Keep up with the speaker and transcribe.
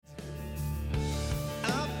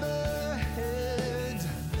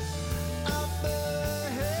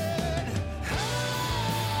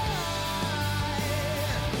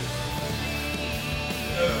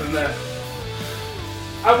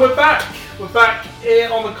And we're back. We're back here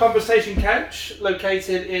on the conversation couch,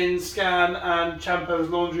 located in Scan and Champo's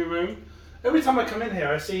laundry room. Every time I come in here,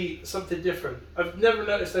 I see something different. I've never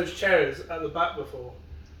noticed those chairs at the back before.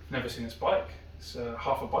 Never seen this bike. It's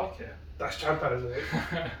half a bike here. That's Champo's, isn't it?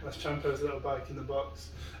 That's Champo's little bike in the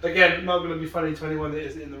box. Again, not going to be funny to anyone that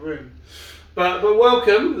isn't in the room. But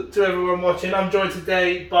welcome to everyone watching. I'm joined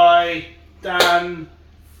today by Dan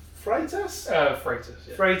Freitas? Freitas,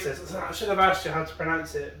 yeah. Freitas. I should have asked you how to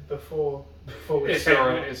pronounce it before we It's came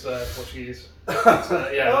alright, on. it's Portuguese.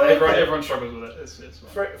 Yeah, everyone struggles with it. It's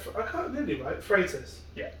I can't nearly right. Freitas.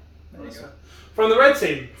 Yeah, there you go. From the red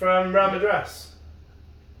team, from Real Madrid.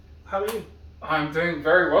 How are you? I'm doing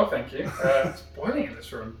very well, thank you. It's boiling in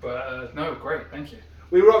this room, but no, great, thank you.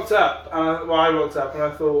 We rocked up, I rocked up and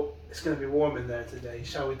I thought, it's going to be warm in there today,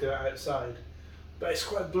 shall we do it outside? But it's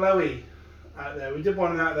quite blowy out there. We did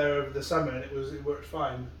one out there over the summer and it worked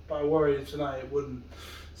fine, but I worried tonight it wouldn't.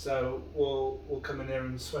 So we'll come in here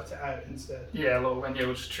and sweat it out instead. Yeah, we'll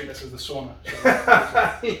just treat this as the sauna.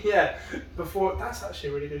 Yeah, that's actually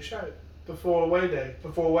a really good shout. Before away day,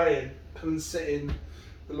 before weigh-in, come and sit in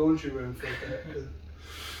the laundry room for a bit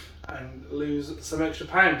and lose some extra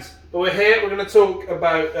pounds. But we're here, we're going to talk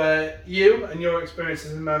about you and your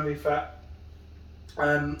experiences in Man v Fat.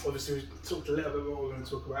 Obviously we talked a little bit about what we're going to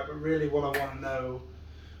talk about, but really what I want to know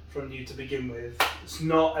from you to begin with, it's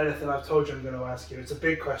not anything I've told you I'm going to ask you, it's a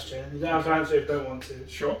big question. You don't have to answer if you don't want to.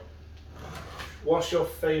 Sure. What's your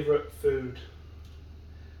favourite food?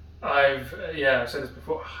 I've said this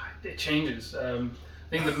before, it changes. I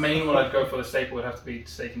think the main one I'd go for, the staple, would have to be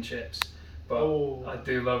steak and chips. But I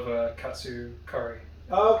do love katsu curry.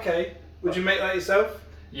 Oh, okay. Would you make that yourself?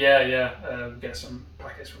 Yeah. Get some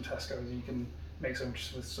packets from Tesco and you can make some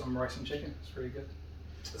just with some rice and chicken. It's really good.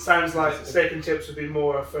 It sounds like steak and chips would be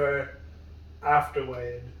more for after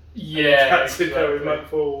weigh-in. Yeah, Katsu curry might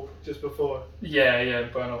fall just before. Yeah,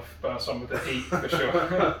 burn off some with the heat for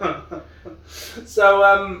sure.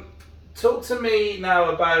 So, talk to me now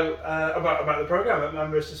about the program at Man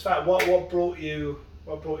vs Fat. What brought you here?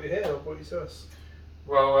 What brought you to us?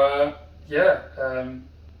 Well, I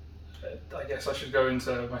guess I should go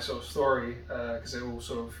into my sort of story because it all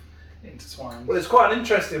sort of intertwines. Well, it's quite an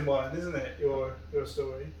interesting one, isn't it? Your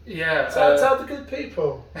story. Yeah. Tell the good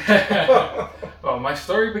people. Well, my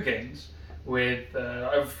story begins with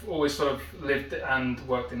I've always sort of lived and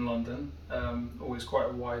worked in London. Always quite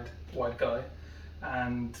a wide guy,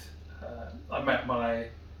 and I met my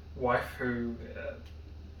wife, who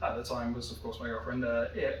at the time was of course my girlfriend,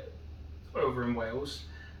 over in Wales,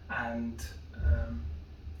 and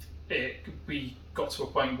we got to a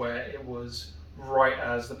point where it was right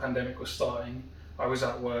as the pandemic was starting. I was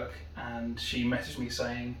at work and she messaged me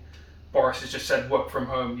saying, Boris has just said work from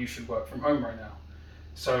home, you should work from home right now.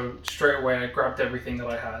 So straight away I grabbed everything that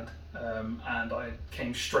I had and I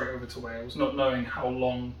came straight over to Wales, not knowing how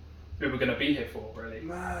long we were going to be here for, really.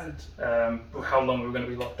 Mad. How long we were going to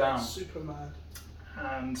be locked down. Super mad.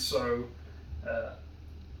 And so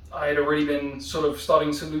I had already been sort of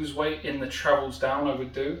starting to lose weight in the travels down I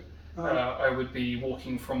would do. I would be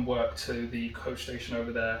walking from work to the coach station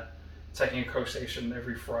over there, taking a coach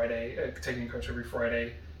every Friday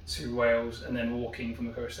to Wales, and then walking from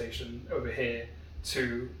the coach station over here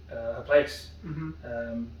to her place.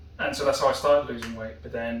 Mm-hmm. And so that's how I started losing weight.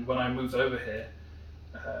 But then when I moved over here,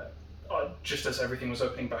 just as everything was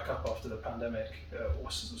opening back up after the pandemic, or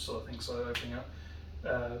sort of things started opening up,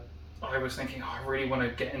 I was thinking, I really want to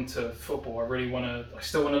get into football. I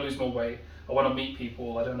still want to lose more weight. I want to meet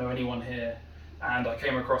people. I don't know anyone here. And I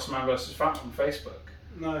came across Man vs Fat on Facebook.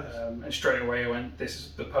 Nice. And straight away I went, this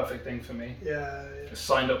is the perfect thing for me. Yeah.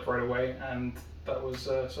 Signed up right away, and that was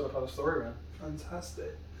sort of how the story went.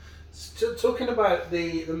 Fantastic. So, talking about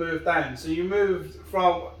the move down, so you moved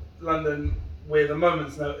from London with a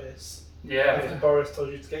moment's notice. Yeah. After Boris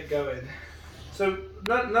told you to get going. So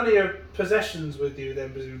none of your possessions with you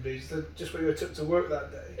then, presumably, just what you took to work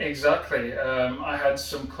that day? Exactly. I had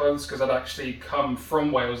some clothes because I'd actually come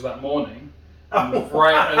from Wales that morning. And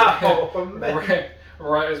right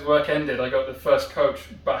as work ended, I got the first coach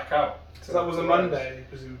back out. So that was a Monday,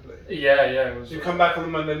 presumably? Yeah, it was. So you come back on the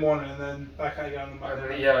Monday morning and then back out again on the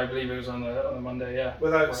Monday? I believe it was on the Monday, yeah.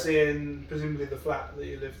 Without seeing, presumably, the flat that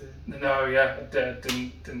you lived in? No, I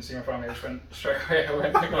didn't see my family. I just went straight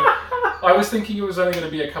away. I was thinking it was only going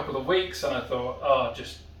to be a couple of weeks, and I thought,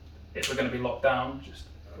 if we're going to be locked down, just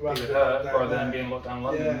be with her rather than being locked down in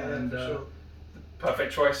London. Yeah, and sure.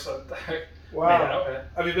 Perfect choice. Wow.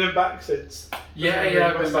 Have you been back since?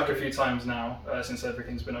 Yeah, I've been back a few times now since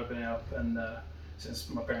everything's been opening up, and since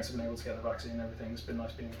my parents have been able to get the vaccine and everything. It's been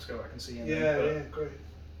nice being able to go back and see them. Yeah, great.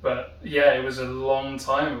 But yeah, it was a long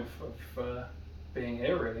time of being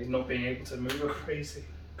here, really, not being able to move. Crazy.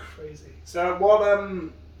 So what?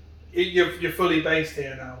 You're fully based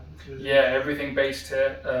here now. Yeah, everything based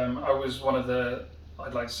here. I was one of the,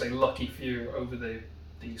 I'd like to say, lucky few over the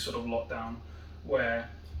sort of lockdown, where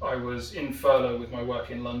I was in furlough with my work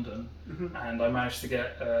in London, and I managed to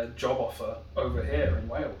get a job offer over here in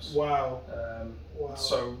Wales. Wow.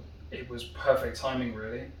 So it was perfect timing,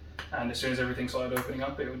 really. And as soon as everything started opening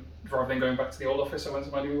up, rather than going back to the old office, I went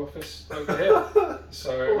to my new office over here.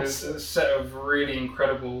 So it was a set of really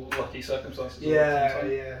incredible, lucky circumstances.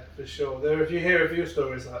 Yeah, for sure. If you hear a few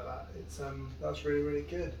stories like that, it's that's really, really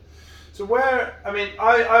good. So where, I mean,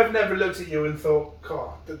 I've never looked at you and thought,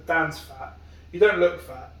 God, Dan's fat. You don't look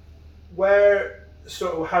fat. Where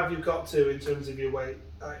sort of have you got to in terms of your weight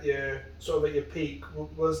at your peak?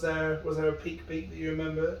 Was there a peak that you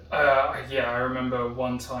remember? Yeah, I remember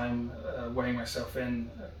one time weighing myself in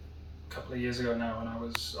a couple of years ago now, and I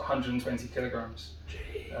was 120 kilograms.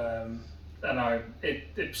 And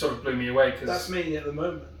it sort of blew me away because that's me at the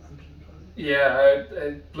moment. 120. Yeah,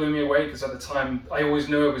 it blew me away because at the time I always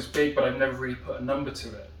knew it was big, but I'd never really put a number to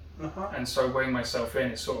it. And so weighing myself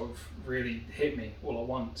in, it sort of really hit me all at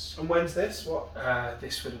once. And when's this? What?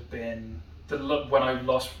 This would have been when I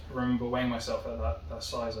last remember weighing myself at that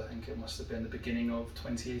size. I think it must have been the beginning of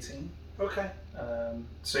 2018. Okay.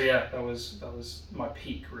 So yeah, that was my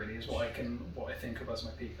peak. Really, is what I think of as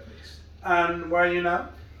my peak, at least. And where are you now?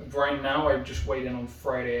 Right now, I've just weighed in on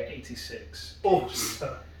Friday at 86.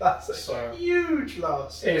 Awesome. That's a huge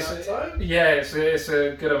loss in that time. Yeah, it's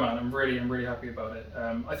a good amount. I'm really happy about it.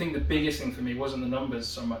 I think the biggest thing for me wasn't the numbers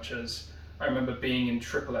so much as I remember being in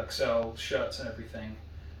XXL shirts and everything,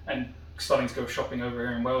 and starting to go shopping over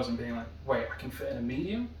here in Wales and being like, wait, I can fit in a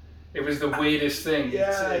medium? It was the weirdest thing.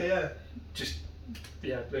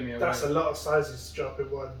 It blew me away. That's a lot of sizes to drop in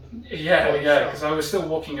one. Yeah, because I was still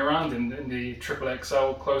walking around in the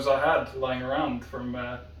XXL clothes I had lying around from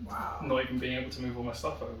not even being able to move all my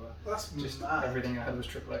stuff over. That's just mad. Everything I had was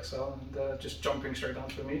XXL, and just jumping straight down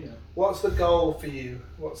to a medium. What's the goal for you?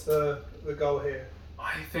 What's the goal here?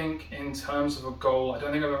 I think in terms of a goal, I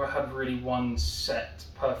don't think I've ever had really one set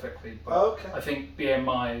perfectly, but I think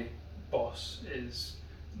BMI boss is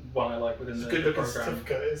one I like within the program.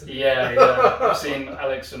 Certificate, isn't it? Yeah. I've seen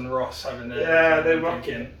Alex and Ross having their. Yeah, they rock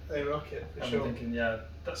it. They rock it for sure. I'm thinking,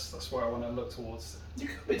 that's where I want to look towards. You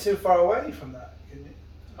could be too far away from that, couldn't you?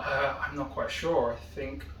 I'm not quite sure. I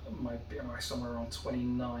think my BMI is somewhere around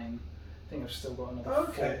 29. I think I've still got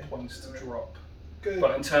another 4 points to drop. Good.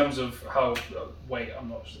 But in terms of how weight, I'm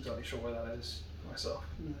not exactly sure where that is myself.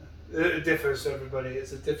 Yeah. It differs to everybody.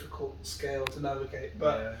 It's a difficult scale to navigate,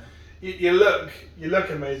 but you look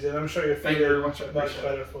amazing. I'm sure you're feeling much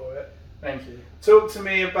better for it. Thank you. Talk to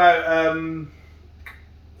me about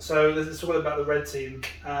so let's talk about the red team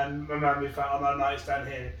and my man we found on our nights down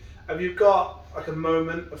here. Have you got like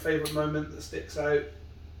a favourite moment that sticks out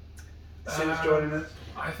since joining us?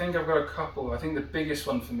 I think I've got a couple. I think the biggest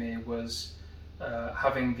one for me was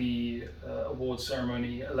having the awards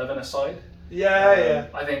ceremony 11-a-side.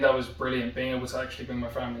 I think that was brilliant, being able to actually bring my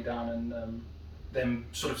family down and them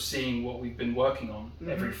sort of seeing what we've been working on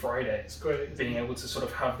every Friday. It's great. Being able to sort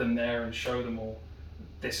of have them there and show them all,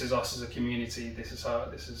 this is us as a community, this is how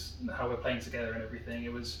we're playing together and everything.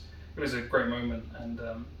 It was a great moment, and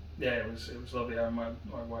it was lovely having my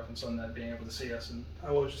wife and son there, being able to see us. And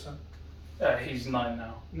how old is your son? He's 9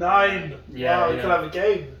 now. 9? Yeah. Wow, you can have a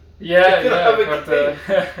game. We're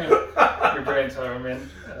brilliant to have him in.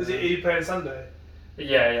 Are you playing Sunday?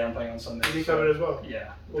 Yeah, I'm playing on Sunday. Is he coming as well?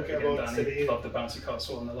 Yeah. We'll get him on He loved the bouncy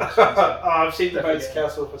castle on the last one. So I've seen the bouncy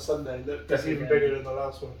castle for Sunday. That's even bigger than the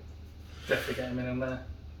last one. Definitely get him in there.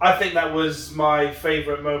 I think that was my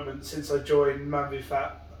favourite moment since I joined Man v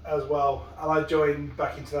Fat as well. And I joined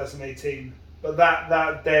back in 2018. But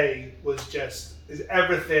that day was just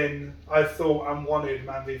everything I thought and wanted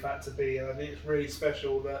Man v Fat to be, and I think it's really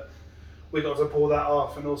special that we got to pull that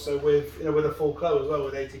off, and also with a full club as well,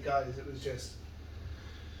 with 80 guys. It was just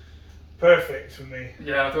perfect for me.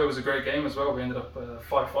 Yeah, I thought it was a great game as well. We ended up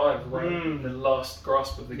 5-5 right in the last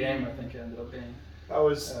grasp of the game. I think it ended up being. That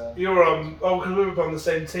was you were on. Oh, because we were on the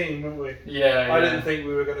same team, weren't we? Yeah. I didn't think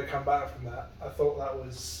we were going to come back from that. I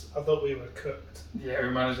thought we were cooked. Yeah, we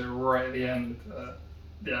managed it right at the end.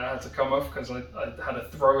 I had to come off because I had a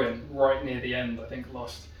throw in right near the end. I think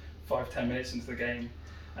last 5-10 minutes into the game,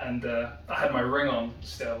 and I had my ring on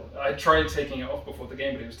still. I tried taking it off before the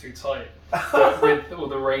game, but it was too tight. But with all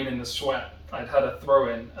the rain and the sweat, I'd had a throw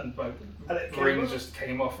in, and my ring just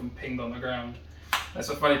came off and pinged on the ground. That's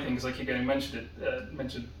a funny thing because I keep getting mentioned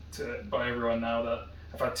by everyone now that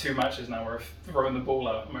I've had 2 matches now where I've thrown the ball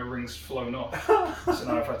out and my ring's flown off. So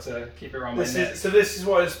now I've had to keep it around my neck. So this is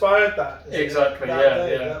what inspired that? Exactly,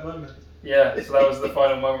 That moment. Yeah, so that was the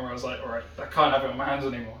final moment where I was like, alright, I can't have it on my hands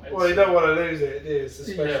anymore. Well, you don't want to lose it, do you? It's a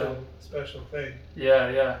special thing.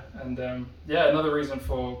 Yeah. And another reason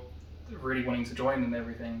for really wanting to join and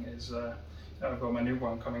everything is I've got my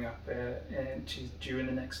newborn coming up and she's due in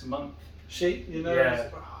the next month. Yeah.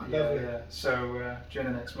 So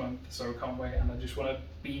during the next month, so I can't wait, and I just want to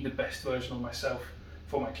be the best version of myself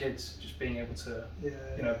for my kids. Just being able to,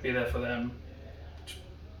 be there for them, just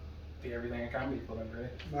be everything I can be for them. Really.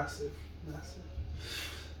 Massive.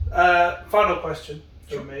 Final question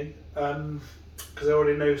from me, because I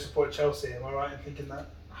already know you support Chelsea. Am I right in thinking that?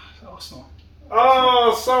 Arsenal.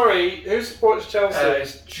 Oh, sorry. Who supports Chelsea?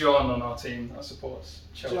 It's John on our team that supports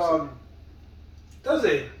Chelsea. John. Does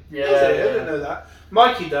he? Yeah. Does he? I didn't know that.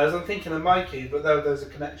 Mikey does. I'm thinking of Mikey, but there's a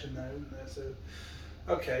connection there, isn't there? So,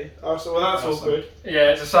 okay. Arsenal. Well, that's all good.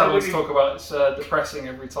 Yeah, it's a sad one to talk about. It's depressing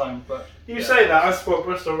every time, but you say that. I support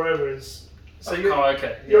Bristol Rovers. So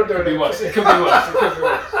okay. You're doing it. It could be worse.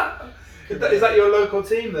 Is that your local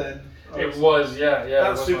team then? It was, yeah.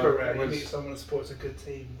 That's super rare. You meet someone that supports a good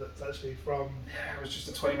team that's actually from... Yeah, it was just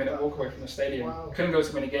a 20-minute walk away from the stadium. Wow. Couldn't go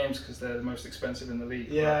to many games because they're the most expensive in the league.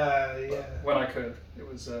 Yeah. But when I could, it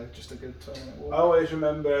was just a good 20-minute walk. I always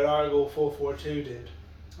remember an Argyle 442 did,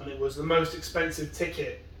 and it was the most expensive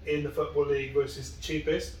ticket in the Football League versus the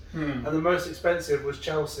cheapest. And the most expensive was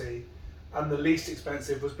Chelsea, and the least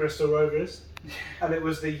expensive was Bristol Rovers. And it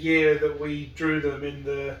was the year that we drew them in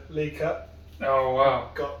the League Cup. Oh,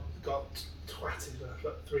 wow. Got twatted,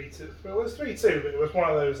 like 3-2. Well, it was 3-2, but it was one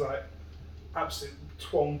of those like absolute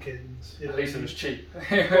twonkins. At least it was cheap.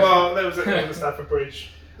 Well, there was a Stafford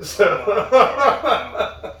Bridge. So,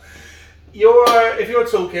 if you're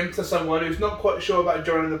talking to someone who's not quite sure about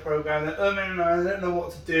joining the program, I don't know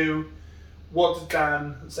what to do, what does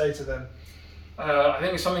Dan say to them? I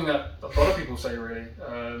think it's something that a lot of people say, really,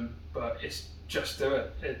 but it's just do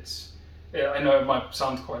it. I know it might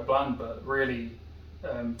sound quite bland, but really.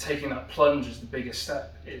 Taking that plunge is the biggest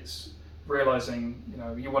step. It's realizing,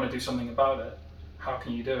 you want to do something about it. How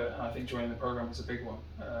can you do it? And I think joining the program is a big one.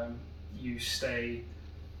 You stay.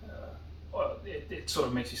 It sort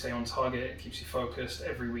of makes you stay on target. It keeps you focused.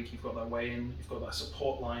 Every week you've got that weigh-in. You've got that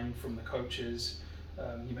support line from the coaches.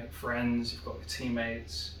 You make friends. You've got your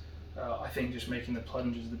teammates. I think just making the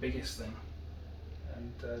plunge is the biggest thing,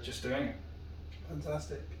 and just doing it.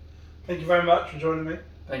 Fantastic. Thank you very much for joining me.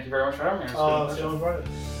 Thank you very much for having me. See you on Friday.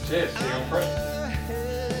 Cheers. See you on Friday.